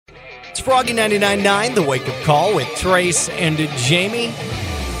It's Froggy 99.9, the wake-up call with Trace and Jamie.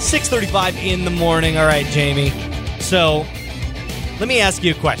 6:35 in the morning. All right, Jamie. So, let me ask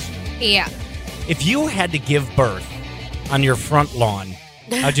you a question. Yeah. If you had to give birth on your front lawn,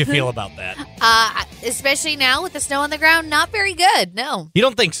 how'd you feel about that? Especially now with the snow on the ground, not very good. No. You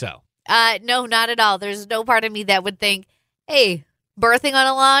don't think so? No, not at all. There's no part of me that would think, hey, birthing on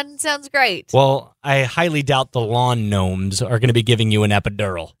a lawn sounds great. Well, I highly doubt the lawn gnomes are going to be giving you an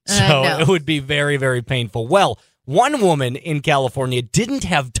epidural. So No. it would be very, very painful. Well, one woman in California didn't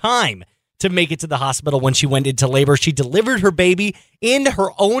have time to make it to the hospital when she went into labor. She delivered her baby in her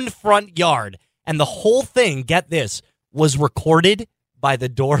own front yard. And the whole thing, get this, was recorded by the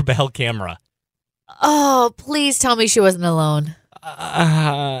doorbell camera. Oh, please tell me she wasn't alone.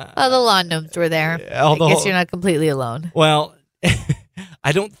 The lawn gnomes were there. I guess you're not completely alone. Well,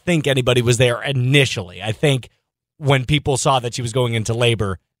 I don't think anybody was there initially. I think when people saw that she was going into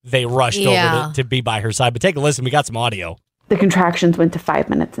labor, they rushed over to be by her side. But take a listen. We got some audio. The contractions went to 5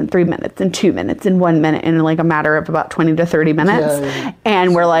 minutes and 3 minutes and 2 minutes and 1 minute in like a matter of about 20 to 30 minutes. Yeah.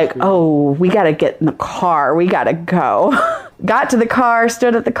 And we're like, oh, we got to get in the car. We got to go. Got to the car,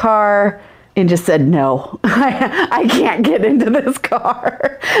 stood at the car, and just said, no, I can't get into this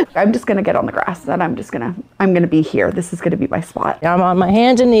car. I'm just going to get on the grass and I'm going to be here. This is going to be my spot. I'm on my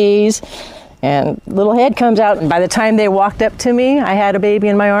hands and knees and little head comes out. And by the time they walked up to me, I had a baby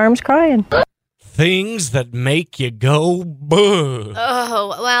in my arms crying. Things that make you go, boo.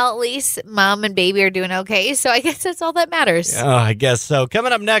 Oh, well, at least mom and baby are doing okay. So I guess that's all that matters. Oh, I guess so.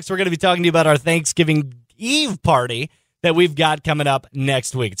 Coming up next, we're going to be talking to you about our Thanksgiving Eve party that we've got coming up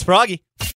next week. It's Froggy.